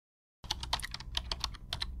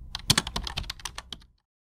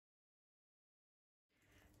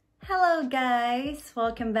Hello guys!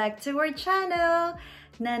 Welcome back to our channel.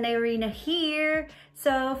 RINA here.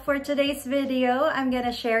 So for today's video, I'm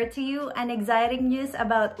gonna share to you an exciting news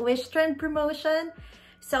about Wishtrend promotion.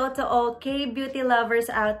 So to all K-beauty lovers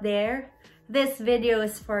out there, this video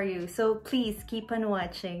is for you. So please keep on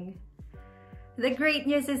watching. The great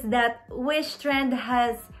news is that Wishtrend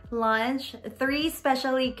has launched 3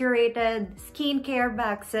 specially curated skincare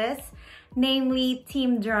boxes, namely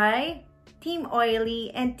Team Dry, Team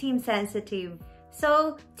Oily, and Team Sensitive.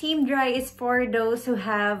 So Team Dry is for those who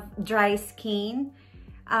have dry skin.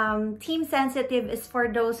 Team Sensitive is for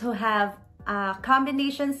those who have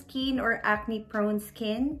combination skin or acne prone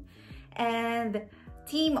skin. And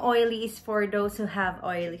Team Oily is for those who have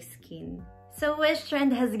oily skin. So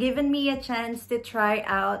Wishtrend has given me a chance to try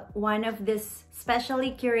out one of these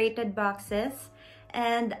specially curated boxes,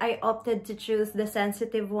 and I opted to choose the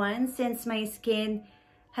sensitive one since my skin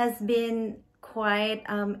has been quite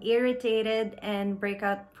irritated and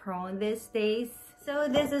breakout prone these days. So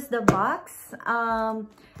this is the box.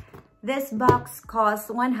 This box costs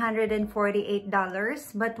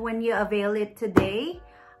 $148, but when you avail it today,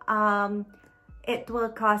 it will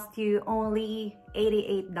cost you only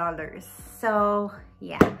 $88. So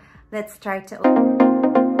yeah, let's try to open.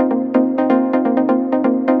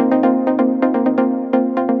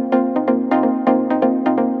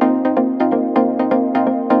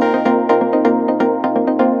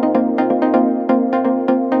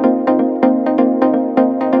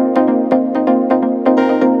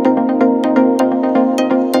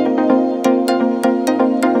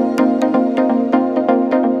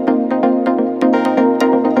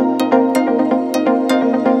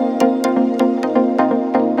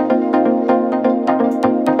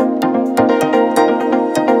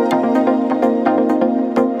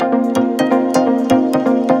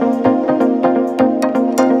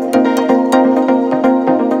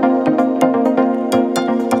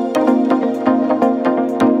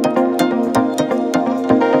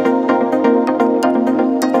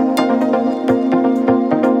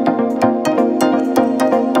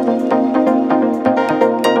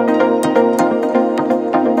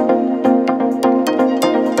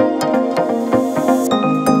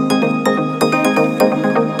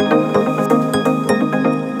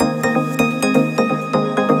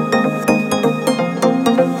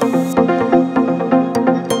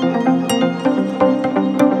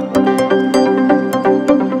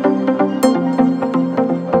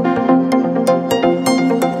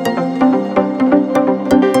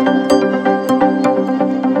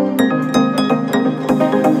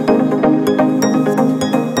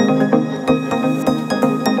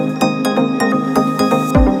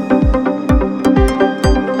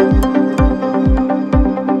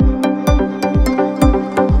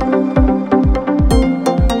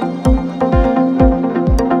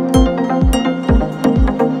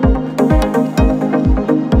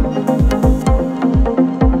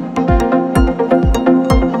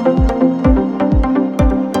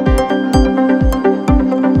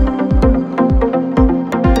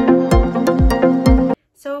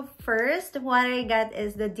 What I got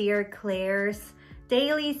is the Dear Klairs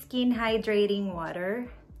Daily Skin Hydrating Water.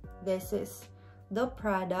 This is the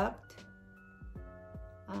product.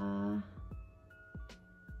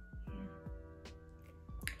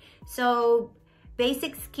 So,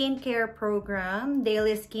 basic skincare program,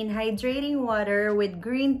 daily skin hydrating water with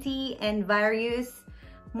green tea and various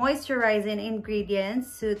moisturizing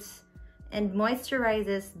ingredients suits and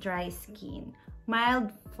moisturizes dry skin.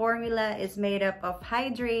 Mild formula is made up of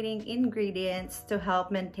hydrating ingredients to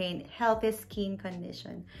help maintain healthy skin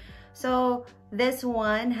condition. So this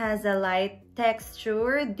one has a light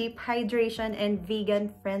texture, deep hydration, and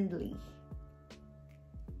vegan friendly.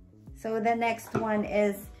 So the next one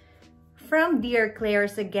is from Dear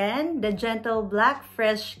Klairs again, the Gentle Black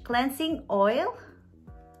Fresh Cleansing Oil.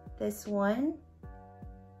 This one.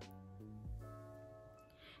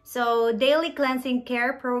 So, daily cleansing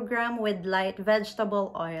care program with light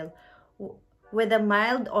vegetable oil with a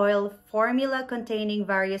mild oil formula containing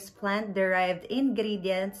various plant-derived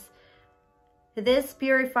ingredients. This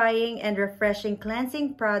purifying and refreshing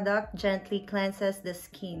cleansing product gently cleanses the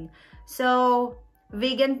skin. So,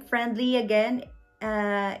 vegan friendly again,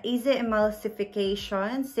 easy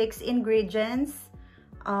emulsification, 6 ingredients,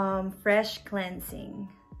 fresh cleansing.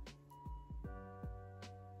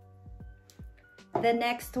 The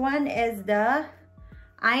next one is the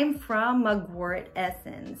Im From Mugwort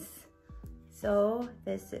Essence. So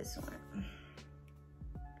this is one.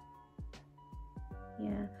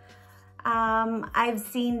 Yeah. I've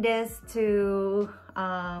seen this to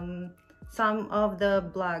some of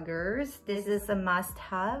the bloggers. This is a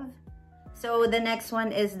must-have. So the next one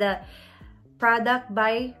is the product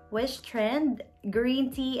by Wishtrend Green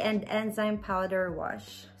Tea and Enzyme Powder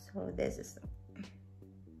Wash. So this is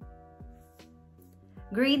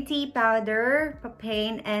green tea powder,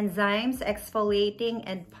 papain enzymes, exfoliating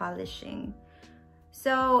and polishing.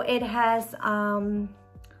 So it has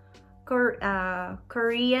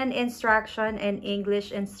Korean instruction and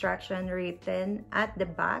English instruction written at the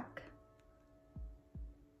back.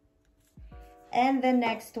 And the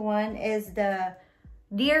next one is the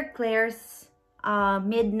Klairs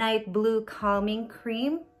Midnight Blue Calming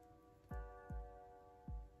Cream.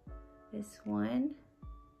 This one.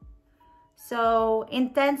 So,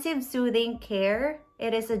 intensive soothing care.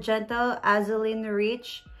 It is a gentle,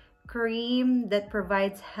 azulene-rich cream that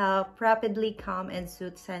provides help, rapidly calm and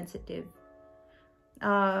soothe sensitive.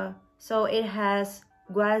 So, it has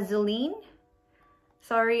guazoline.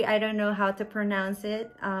 Sorry, I don't know how to pronounce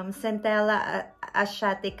it. Centella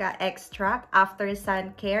asiatica extract, after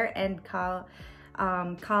sun care, and calm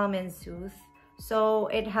and soothe. So,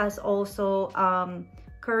 it has also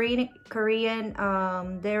Korean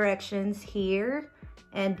directions here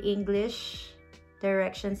and English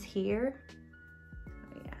directions here.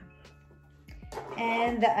 Oh, yeah.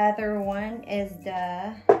 And the other one is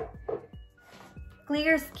the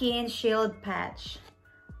Clear Skin Shield Patch,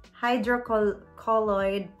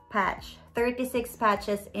 hydrocolloid patch, 36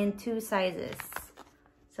 patches in 2 sizes.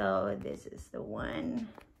 So this is the one.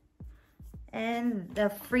 And the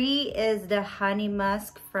free is the honey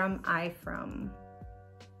mask from Im From.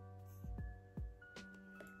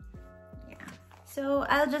 So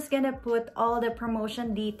I'll just gonna put all the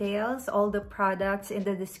promotion details, all the products in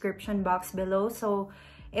the description box below. So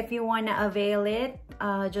if you wanna avail it,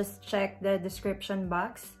 just check the description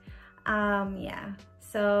box. Yeah,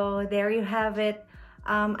 so there you have it.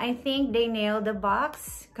 I think they nailed the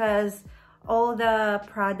box because all the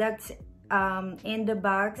products in the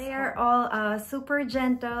box, they are all super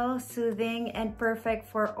gentle, soothing, and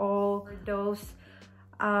perfect for all those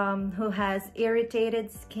who has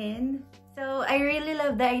irritated skin. So I really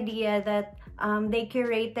love the idea that they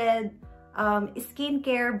curated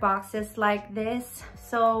skincare boxes like this.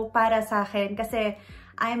 So para sa akin, kasi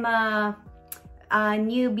I'm a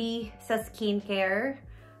newbie sa skincare.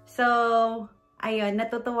 So ayun,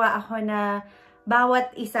 natutuwa ako na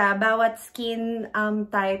bawat skin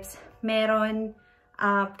types meron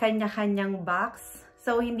kanya-kanyang box.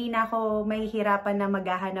 So hindi na ako mahihirapan na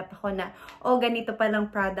maghahanap ako na, oh, ganito palang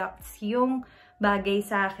products yung bagay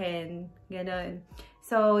sa akin. Ganon.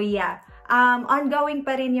 So, yeah. Ongoing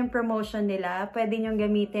pa rin yung promotion nila. Pwede nyong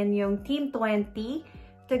gamitin yung Team 20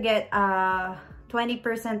 to get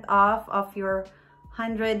 20% off of your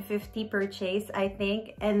 150 purchase, I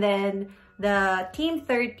think. And then the Team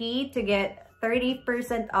 30 to get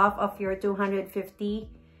 30% off of your 250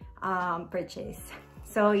 purchase.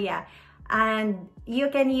 So, yeah. And you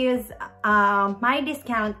can use my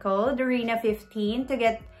discount code, RINA15, to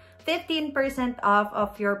get 15% off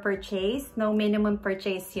of your purchase. No minimum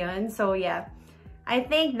purchase yun. So, yeah. I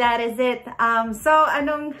think that is it. So,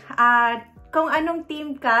 kung anong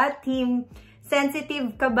team ka, team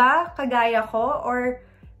sensitive ka ba, kagaya ko, or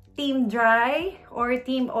team dry, or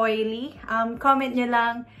team oily, comment nyo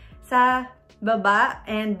lang sa baba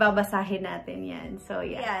and babasahin natin yan. So,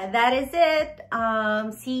 yeah, that is it.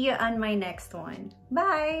 See you on my next one.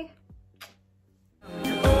 Bye!